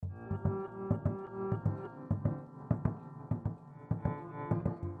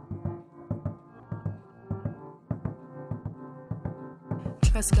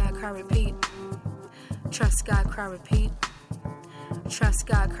Trust God, cry, repeat. Trust God, cry, repeat. Trust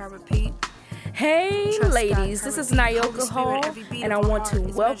God, cry, repeat. Hey ladies, this is Nyoka Hall, and I want to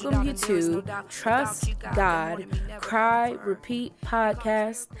welcome you to Trust God, Cry, Repeat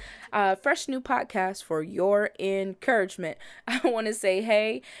podcast. Fresh new podcast for your encouragement. I want to say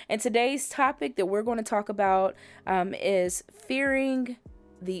hey, and today's topic that we're going to talk about is fearing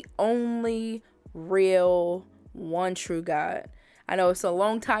the only real one true God. I know it's a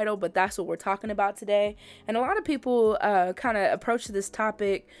long title, but that's what we're talking about today. And a lot of people kind of approach this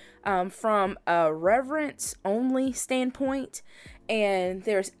topic from a reverence only standpoint. And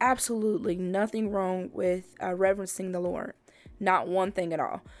there's absolutely nothing wrong with reverencing the Lord. Not one thing at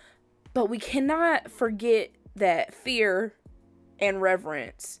all. But we cannot forget that fear and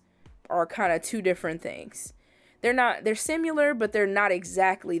reverence are kind of two different things. They're similar, but they're not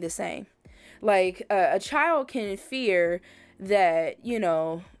exactly the same. Like a child can fear that,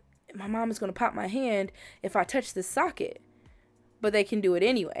 my mom is going to pop my hand if I touch the socket, but they can do it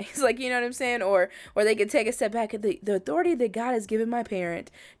anyway. It's like, you know what I'm saying? Or they can take a step back at the authority that God has given my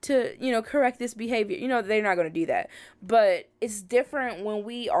parent to, correct this behavior. They're not going to do that. But it's different when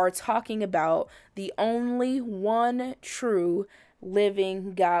we are talking about the only one true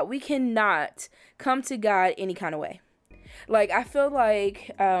living God. We cannot come to God any kind of way. Like, I feel like,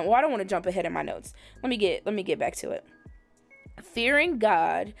 I don't want to jump ahead in my notes. Let me get back to it. Fearing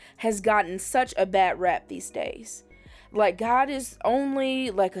God has gotten such a bad rap these days. Like, God is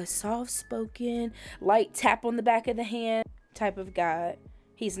only like a soft-spoken, light tap on the back of the hand type of God.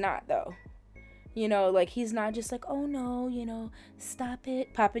 He's not, though. He's not just like, oh no, stop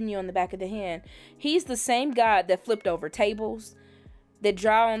it, popping you on the back of the hand. He's the same God that flipped over tables, that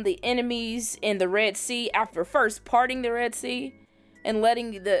drowned the enemies in the Red Sea after first parting the Red Sea and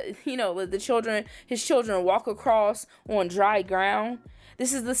letting his children walk across on dry ground.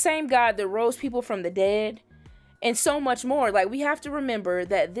 This is the same God that rose people from the dead and so much more. Like, we have to remember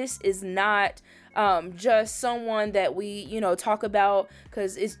that this is not just someone that we, talk about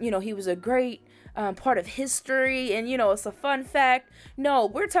because he was a great part of history and, it's a fun fact. No,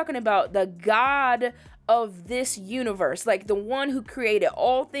 we're talking about the God of this universe, like the one who created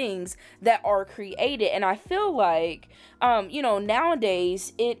all things that are created. And I feel like,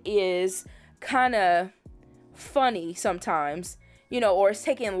 nowadays it is kind of funny sometimes, or it's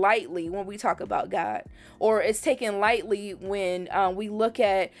taken lightly when we talk about God, or it's taken lightly when we look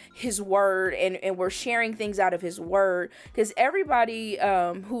at his word and we're sharing things out of his word. Because everybody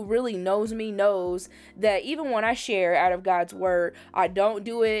who really knows me knows that even when I share out of God's word, I don't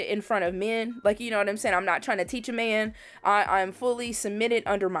do it in front of men. Like, you know what I'm saying? I'm not trying to teach a man. I'm fully submitted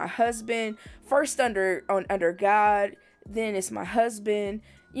under my husband, first under God, then it's my husband.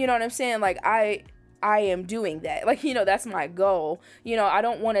 You know what I'm saying? Like, I am doing that. Like, that's my goal. I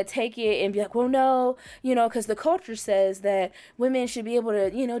don't want to take it and be like, well, no, because the culture says that women should be able to,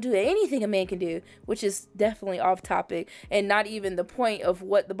 do anything a man can do, which is definitely off topic and not even the point of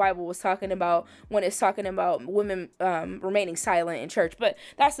what the Bible was talking about when it's talking about women remaining silent in church. But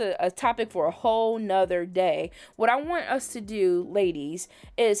that's a topic for a whole nother day. What I want us to do, ladies,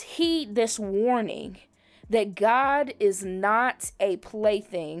 is heed this warning that God is not a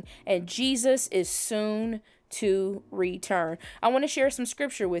plaything and Jesus is soon to return. I want to share some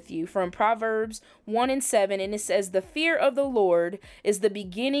scripture with you from Proverbs 1:7, and it says, "The fear of the Lord is the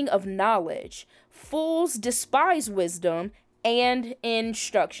beginning of knowledge. Fools despise wisdom and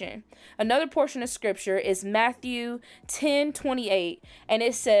instruction." Another portion of scripture is Matthew 10:28, and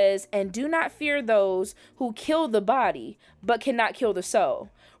it says, "And do not fear those who kill the body, but cannot kill the soul.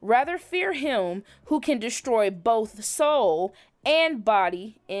 Rather fear him who can destroy both soul and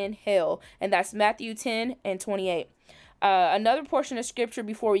body in hell." And that's Matthew 10:28. Another portion of scripture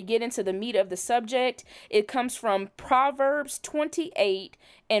before we get into the meat of the subject, it comes from Proverbs 28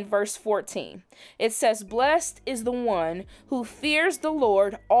 and verse 14. It says, "Blessed is the one who fears the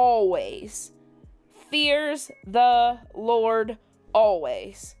Lord always." Fears the Lord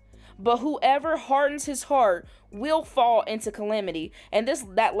always. "But whoever hardens his heart will fall into calamity." And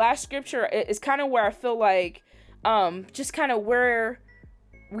that last scripture is kind of where I feel like just kind of where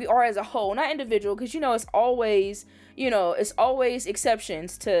we are as a whole, not individual, because it's always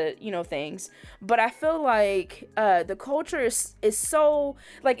exceptions to things. But I feel like the culture is so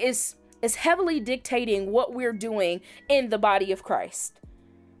like is heavily dictating what we're doing in the body of Christ,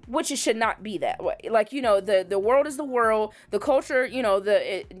 which it should not be that way. Like, the world is the world, the culture,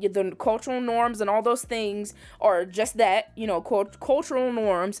 the cultural norms and all those things are just that, cultural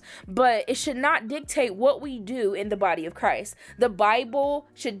norms, but it should not dictate what we do in the body of Christ. The Bible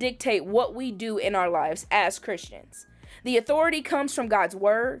should dictate what we do in our lives as Christians. The authority comes from God's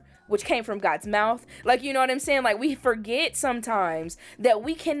word, which came from God's mouth. Like, you know what I'm saying? Like, we forget sometimes that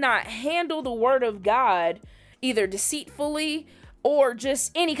we cannot handle the word of God either deceitfully or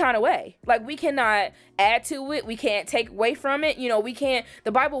just any kind of way. Like, we cannot add to it. We can't take away from it. You know, we can't.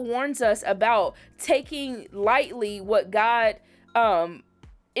 The Bible warns us about taking lightly what God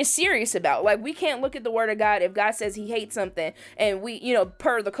is serious about. Like, we can't look at the word of God if God says he hates something and we, you know,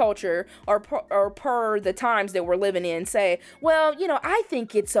 per the culture or per the times that we're living in, say, well, you know, I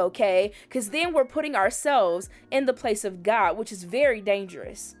think it's okay, because then we're putting ourselves in the place of God, which is very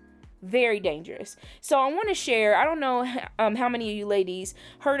dangerous. Very dangerous. So I want to share, I don't know how many of you ladies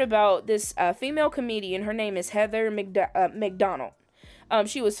heard about this female comedian. Her name is Heather McDonald.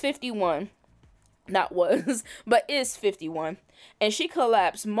 She was 51. Not was, but is 51. And she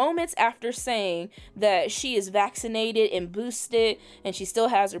collapsed moments after saying that she is vaccinated and boosted and she still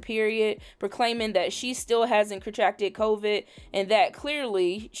has her period, proclaiming that she still hasn't contracted COVID, and that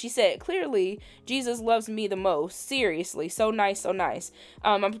clearly, she said, clearly, Jesus loves me the most. Seriously, so nice, so nice.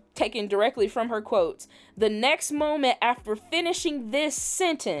 I'm taking directly from her quotes. The next moment after finishing this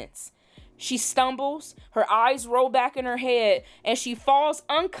sentence, she stumbles, her eyes roll back in her head, and she falls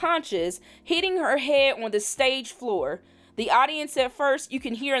unconscious, hitting her head on the stage floor. The audience at first, you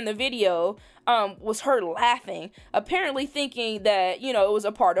can hear in the video, was her laughing, apparently thinking that, you know, it was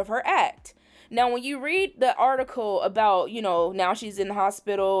a part of her act. Now, when you read the article about, you know, now she's in the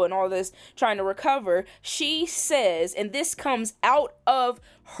hospital and all this, trying to recover, she says, and this comes out of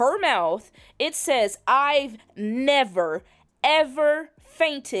her mouth, it says, I've never, ever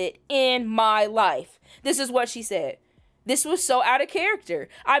fainted in my life. This is what she said. This was so out of character.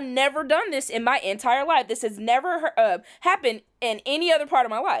 I've never done this in my entire life. This has never happened in any other part of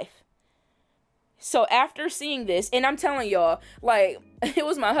my life. So after seeing this, and I'm telling y'all, like, it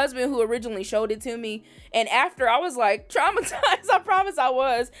was my husband who originally showed it to me. And after, I was like traumatized. I promise I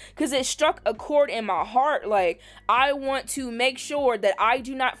was, because it struck a chord in my heart. Like, I want to make sure that I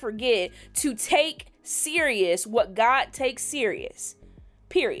do not forget to take serious what God takes serious.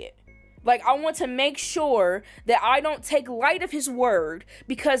 Period. Like, I want to make sure that I don't take light of his word,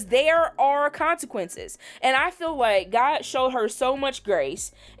 because there are consequences. And I feel like God showed her so much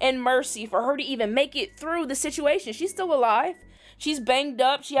grace and mercy for her to even make it through the situation. She's still alive. She's banged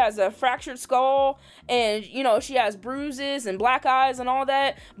up. She has a fractured skull, and, you know, she has bruises and black eyes and all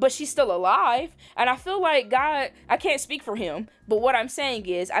that, but she's still alive. And I feel like God, I can't speak for him, but what I'm saying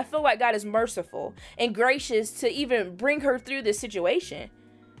is, I feel like God is merciful and gracious to even bring her through this situation.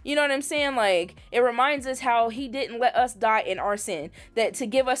 You know what I'm saying? Like, it reminds us how he didn't let us die in our sin, that to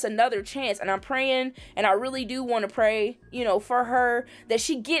give us another chance. And I'm praying, and I really do want to pray, you know, for her, that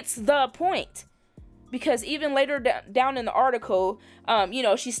she gets the point. Because even later down in the article, you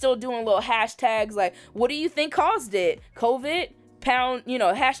know, she's still doing little hashtags like, what do you think caused it? COVID? Pound, you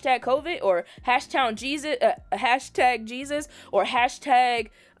know, hashtag COVID, or hashtag Jesus, or hashtag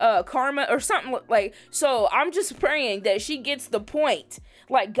karma, or something like. So I'm just praying that she gets the point.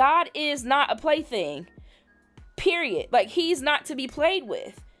 Like, God is not a plaything, period. Like, he's not to be played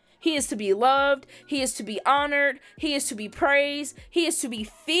with. He is to be loved. He is to be honored. He is to be praised. He is to be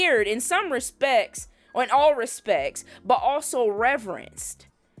feared in some respects, or in all respects, but also reverenced.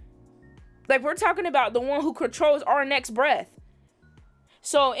 Like, we're talking about the one who controls our next breath.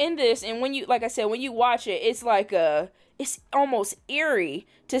 So in this, and when you, like I said, when you watch it, it's like it's almost eerie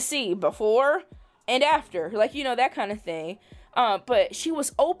to see before and after, like, you know, that kind of thing. But she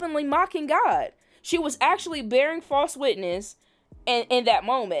was openly mocking God. She was actually bearing false witness in that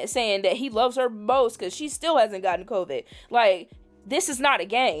moment, saying that he loves her most because she still hasn't gotten COVID. Like, this is not a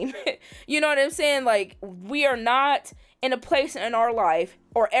game. You know what I'm saying? Like, we are not in a place in our life,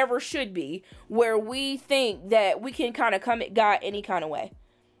 or ever should be, where we think that we can kind of come at God any kind of way.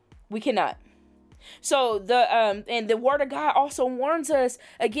 We cannot. So and the word of God also warns us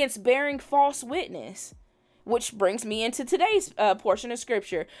against bearing false witness, which brings me into today's portion of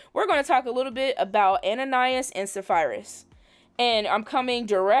scripture. We're going to talk a little bit about Ananias and Sapphira. And I'm coming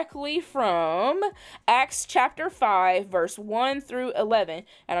directly from Acts chapter 5, verse 1 through 11.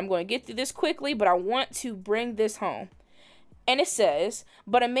 And I'm going to get through this quickly, but I want to bring this home. And it says,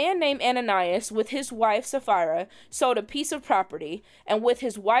 but a man named Ananias with his wife Sapphira sold a piece of property, and with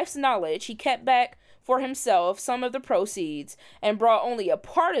his wife's knowledge, he kept back for himself some of the proceeds, and brought only a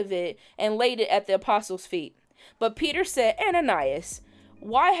part of it and laid it at the apostles' feet. But Peter said, Ananias,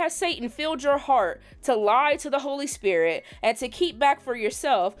 why has Satan filled your heart to lie to the Holy Spirit and to keep back for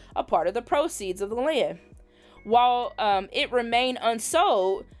yourself a part of the proceeds of the land? While it remained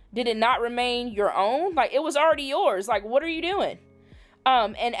unsold, did it not remain your own? Like, it was already yours. Like, what are you doing?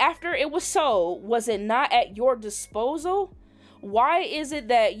 And after it was so, was it not at your disposal? Why is it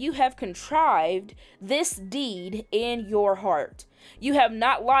that you have contrived this deed in your heart? You have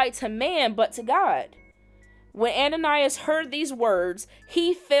not lied to man, but to God. When Ananias heard these words,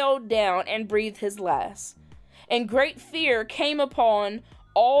 he fell down and breathed his last. And great fear came upon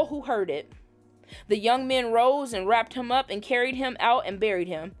all who heard it. The young men rose and wrapped him up and carried him out and buried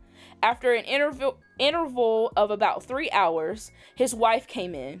him. After an interval of about 3 hours, his wife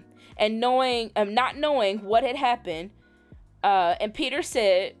came in, and not knowing what had happened, and Peter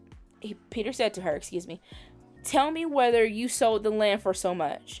said to her, "Tell me whether you sold the land for so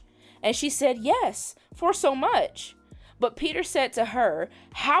much." And she said, "Yes, for so much." But Peter said to her,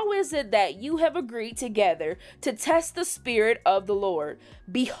 "How is it that you have agreed together to test the Spirit of the Lord?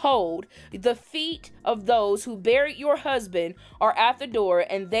 Behold, the feet of those who buried your husband are at the door,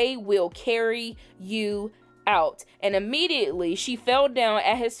 and they will carry you out." And immediately she fell down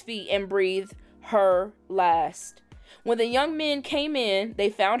at his feet and breathed her last. When the young men came in, they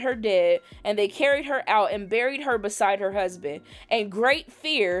found her dead, and they carried her out and buried her beside her husband. And great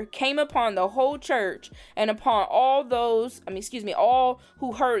fear came upon the whole church and upon all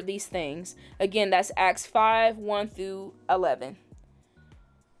who heard these things. Again, that's Acts 5, 1 through 11.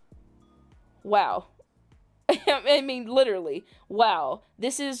 Wow. I mean, literally, wow.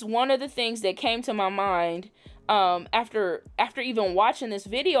 This is one of the things that came to my mind after even watching this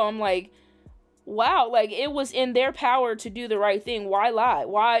video. I'm like, wow, like it was in their power to do the right thing. Why lie?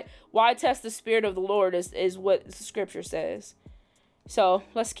 Why test the Spirit of the Lord is what the scripture says. So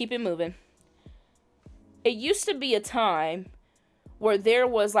let's keep it moving. It used to be a time where there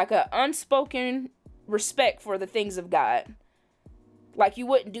was like an unspoken respect for the things of God. Like you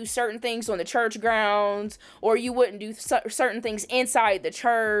wouldn't do certain things on the church grounds, or you wouldn't do certain things inside the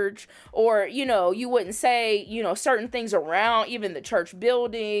church, or, you wouldn't say, certain things around even the church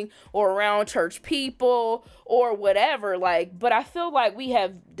building or around church people or whatever. But I feel like we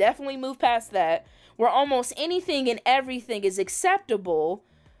have definitely moved past that, where almost anything and everything is acceptable,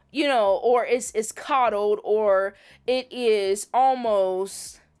 or is coddled, or it is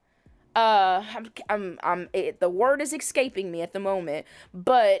almost... the word is escaping me at the moment,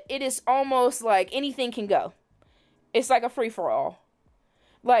 but it is almost like anything can go. It's like a free for all.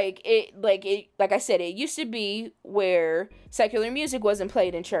 Like I said, it used to be where secular music wasn't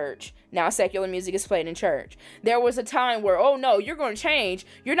played in church. Now secular music is played in church. There was a time where, oh no, you're going to change.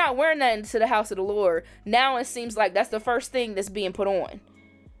 You're not wearing that into the house of the Lord. Now it seems like that's the first thing that's being put on.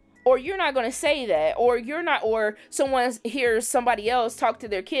 Or you're not going to say that, or someone hears somebody else talk to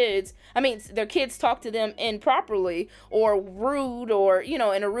their kids. Their kids talk to them improperly or rude, or, in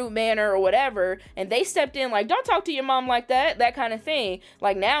a rude manner or whatever. And they stepped in like, don't talk to your mom like that kind of thing.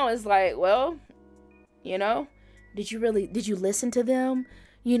 Like now it's like, well, did you listen to them?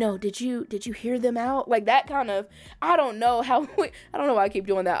 Did you hear them out? Like that kind of, I don't know why I keep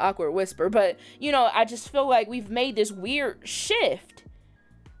doing that awkward whisper, but I just feel like we've made this weird shift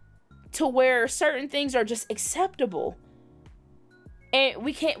to where certain things are just acceptable. And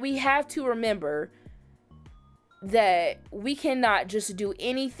we have to remember that we cannot just do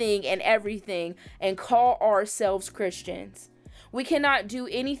anything and everything and call ourselves Christians. We cannot do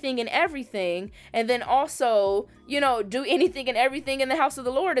anything and everything and then also, do anything and everything in the house of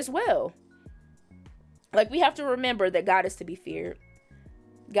the Lord as well. Like we have to remember that God is to be feared.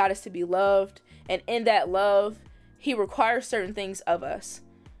 God is to be loved. And in that love, he requires certain things of us.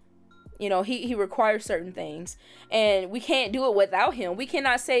 He requires certain things, and we can't do it without him. We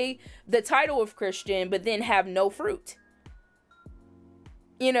cannot say the title of Christian, but then have no fruit,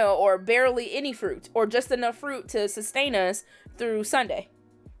 or barely any fruit, or just enough fruit to sustain us through Sunday.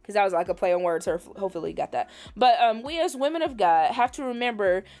 Because that was like a play on words, or hopefully you got that. But we as women of God have to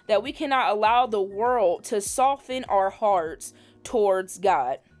remember that we cannot allow the world to soften our hearts towards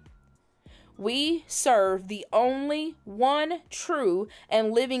God. We serve the only one true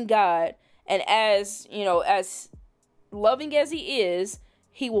and living God. And as loving as he is,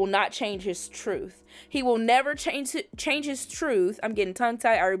 he will not change his truth. He will never change his truth. I'm getting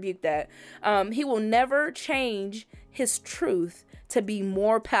tongue-tied. I rebuke that. He will never change his truth to be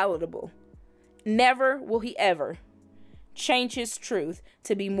more palatable. Never will he ever change his truth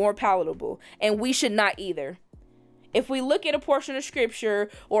to be more palatable. And we should not either. If we look at a portion of scripture,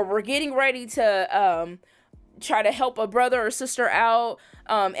 or we're getting ready to try to help a brother or sister out,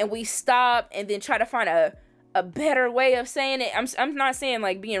 and we stop and then try to find a better way of saying it. I'm not saying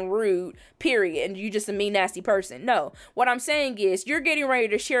like being rude, period, and you just a mean, nasty person. No. What I'm saying is you're getting ready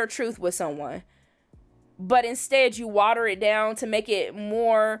to share truth with someone. but instead you water it down to make it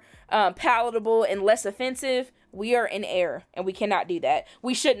more palatable and less offensive, we are in error, and we cannot do that.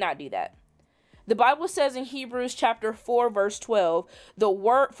 We should not do that. The Bible says in Hebrews chapter 4, verse 12, the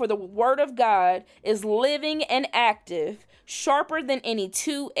word of God is living and active, sharper than any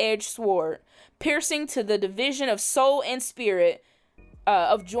two-edged sword, piercing to the division of soul and spirit,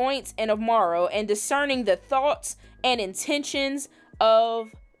 of joints and of marrow, and discerning the thoughts and intentions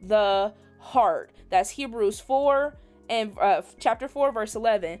of the heart. That's Hebrews 4 and chapter 4, verse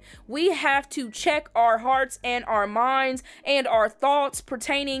 11. We have to check our hearts and our minds and our thoughts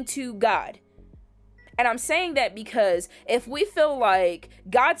pertaining to God. And I'm saying that because if we feel like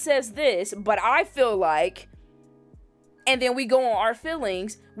God says this, but I feel like, and then we go on our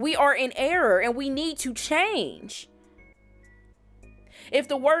feelings, we are in error and we need to change. If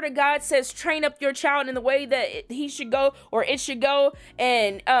the word of God says train up your child in the way that he should go or it should go,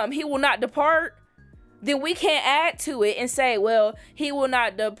 and he will not depart, then we can't add to it and say, well, he will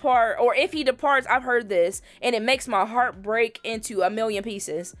not depart. Or if he departs, I've heard this, and it makes my heart break into a million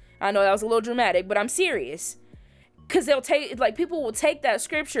pieces. I know that was a little dramatic, but I'm serious. Because people will take that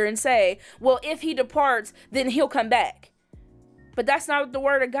scripture and say, well, if he departs, then he'll come back. But that's not what the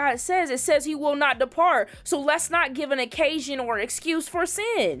word of God says. It says he will not depart. So let's not give an occasion or excuse for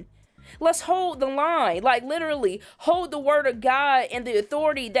sin. Let's hold the line, like literally hold the word of God and the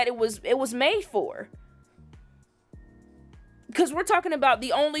authority that it was made for. Because we're talking about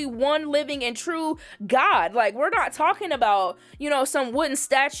the only one living and true God. Like, we're not talking about, some wooden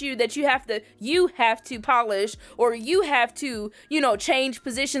statue that you have to polish, or you have to, change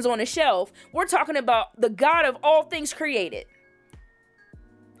positions on a shelf. We're talking about the God of all things created.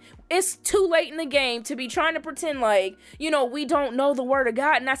 It's too late in the game to be trying to pretend like, we don't know the word of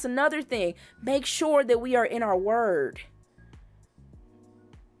God. And that's another thing. Make sure that we are in our word.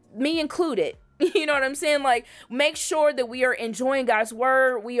 Me included. You know what I'm saying? Like, make sure that we are enjoying God's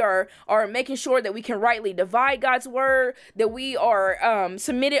word. We are making sure that we can rightly divide God's word, that we are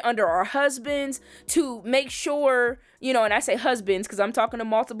submitted under our husbands, to make sure, and I say husbands because I'm talking to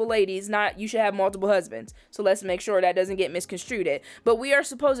multiple ladies, not you should have multiple husbands. So let's make sure that doesn't get misconstrued. But we are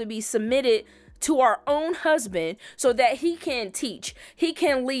supposed to be submitted to our own husband so that he can teach, he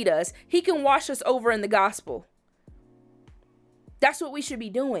can lead us, he can wash us over in the gospel. That's what we should be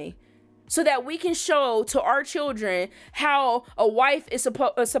doing. So that we can show to our children how a wife is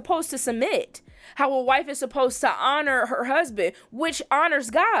supposed to submit, how a wife is supposed to honor her husband, which honors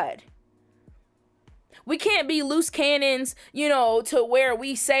God. We can't be loose cannons, to where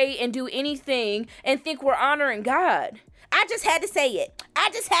we say and do anything and think we're honoring God. I just had to say it.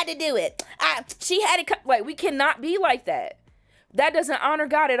 I just had to do it. She had it. Like, we cannot be like that. That doesn't honor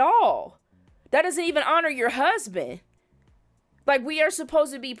God at all. That doesn't even honor your husband. Like, we are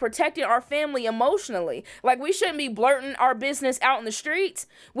supposed to be protecting our family emotionally. Like, we shouldn't be blurting our business out in the streets.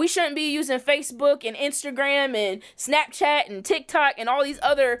 We shouldn't be using Facebook and Instagram and Snapchat and TikTok and all these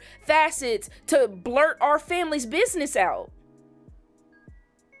other facets to blurt our family's business out.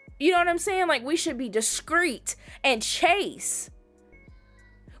 You know what I'm saying? Like, we should be discreet and chaste.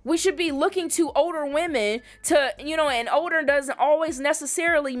 We should be looking to older women to, and older doesn't always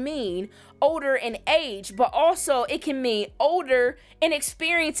necessarily mean older in age, but also it can mean older in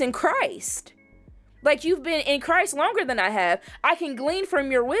experience in Christ. Like, you've been in Christ longer than I have. I can glean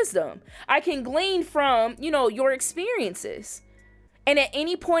from your wisdom. I can glean from, your experiences. And at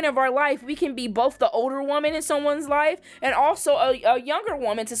any point of our life, we can be both the older woman in someone's life and also a younger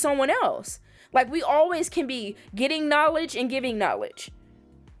woman to someone else. Like, we always can be getting knowledge and giving knowledge.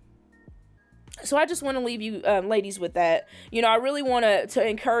 So I just want to leave you ladies with that. I really want to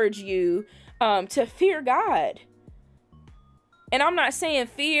encourage you to fear God. And I'm not saying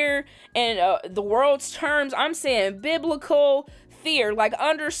fear in the world's terms. I'm saying biblical fear, like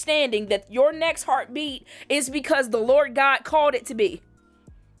understanding that your next heartbeat is because the Lord God called it to be.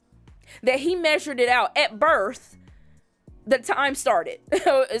 That he measured it out at birth. The time started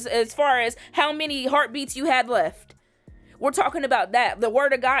as far as how many heartbeats you had left. We're talking about that. The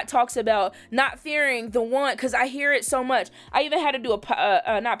word of God talks about not fearing the one, because I hear it so much. I even had to do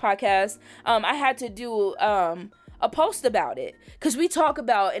I had to do a post about it, because we talk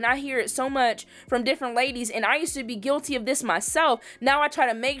about, and I hear it so much from different ladies, and I used to be guilty of this myself. Now I try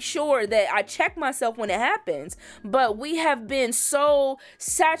to make sure that I check myself when it happens. But we have been so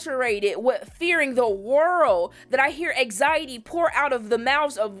saturated with fearing the world that I hear anxiety pour out of the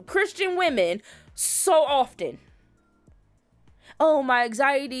mouths of Christian women so often. Oh, my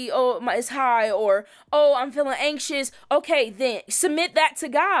anxiety, is high, or, oh, I'm feeling anxious. Okay, then submit that to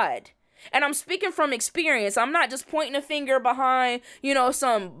God. And I'm speaking from experience. I'm not just pointing a finger behind,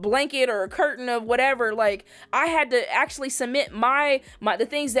 some blanket or a curtain of whatever. Like, I had to actually submit the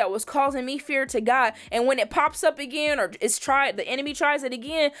things that was causing me fear to God. And when it pops up again, or the enemy tries it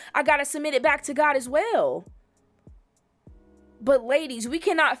again, I got to submit it back to God as well. But ladies, we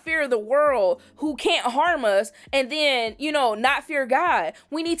cannot fear the world who can't harm us and then, not fear God.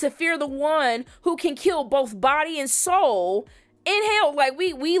 We need to fear the one who can kill both body and soul in hell. Like,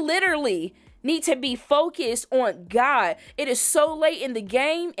 we literally need to be focused on God. It is so late in the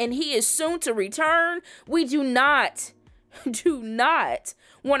game and he is soon to return. We do not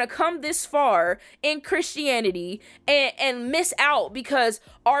want to come this far in Christianity and miss out because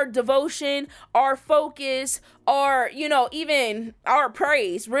our devotion, our focus, even our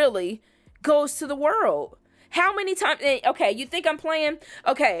praise really goes to the world. How many times? Okay, you think I'm playing?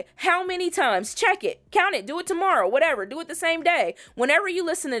 Okay, how many times? Check it, count it, do it tomorrow, whatever, do it the same day. Whenever you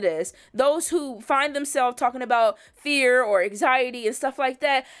listen to this, those who find themselves talking about fear or anxiety and stuff like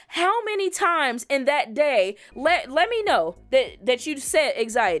that, how many times in that day, let me know that you said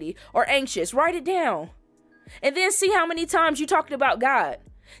anxiety or anxious. Write it down. And then see how many times you talked about God.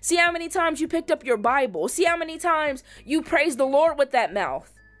 See how many times you picked up your Bible. See how many times you praised the Lord with that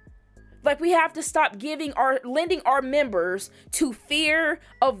mouth. Like, we have to stop lending our members to fear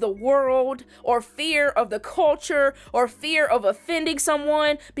of the world or fear of the culture or fear of offending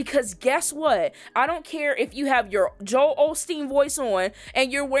someone, because guess what? I don't care if you have your Joel Osteen voice on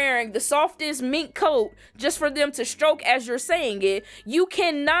and you're wearing the softest mink coat just for them to stroke as you're saying it. You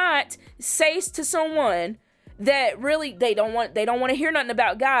cannot say to someone that really they don't want to hear nothing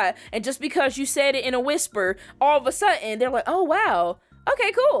about God, and just because you said it in a whisper, all of a sudden they're like, oh wow,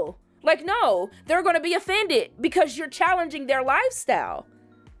 okay, cool. Like, no, they're going to be offended because you're challenging their lifestyle.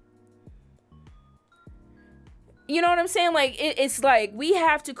 You know what I'm saying? Like, it's like we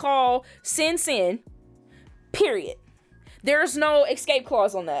have to call sin, period. There's no escape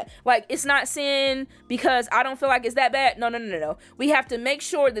clause on that. Like, it's not sin because I don't feel like it's that bad. No. We have to make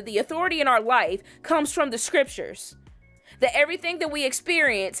sure that the authority in our life comes from the scriptures. That everything that we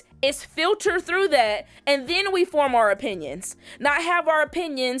experience is filtered through that, and then we form our opinions. Not have our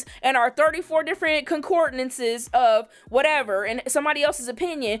opinions and our 34 different concordances of whatever and somebody else's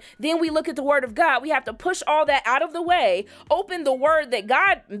opinion. Then we look at the word of God. We have to push all that out of the way, open the word that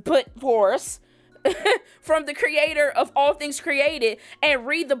God put for us from the creator of all things created, and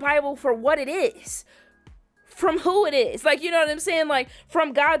read the Bible for what it is. From who it is. Like, you know what I'm saying? Like,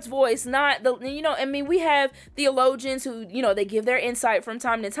 from God's voice, not we have theologians who, they give their insight from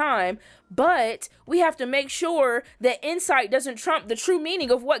time to time, but we have to make sure that insight doesn't trump the true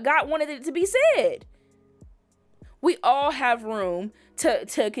meaning of what God wanted it to be said. We all have room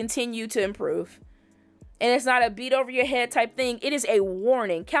to continue to improve. And it's not a beat over your head type thing. It is a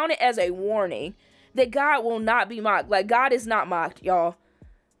warning. Count it as a warning that God will not be mocked. Like, God is not mocked, y'all.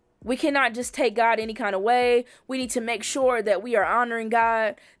 We cannot just take God any kind of way. We need to make sure that we are honoring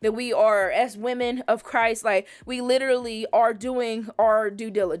God, that we are, as women of Christ, like, we literally are doing our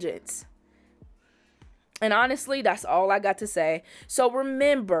due diligence. And honestly, that's all I got to say. So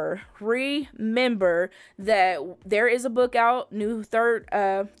remember that there is a book out, new third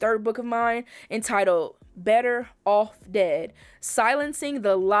book of mine, entitled Better Off Dead, Silencing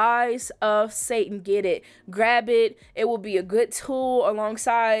the Lies of Satan. Get it, grab it. It will be a good tool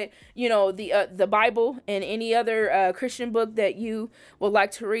alongside, the Bible and any other Christian book that you would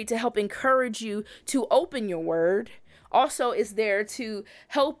like to read to help encourage you to open your word. Also, is there to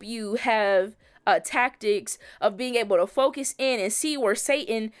help you have tactics of being able to focus in and see where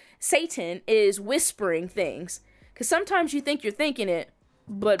Satan is whispering things. Because sometimes you think you're thinking it,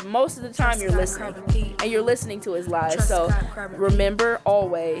 but most of the time you're listening, and you're listening to his lies. So remember,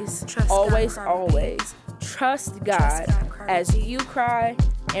 always trust God as you cry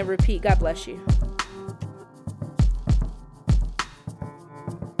and repeat. God bless you.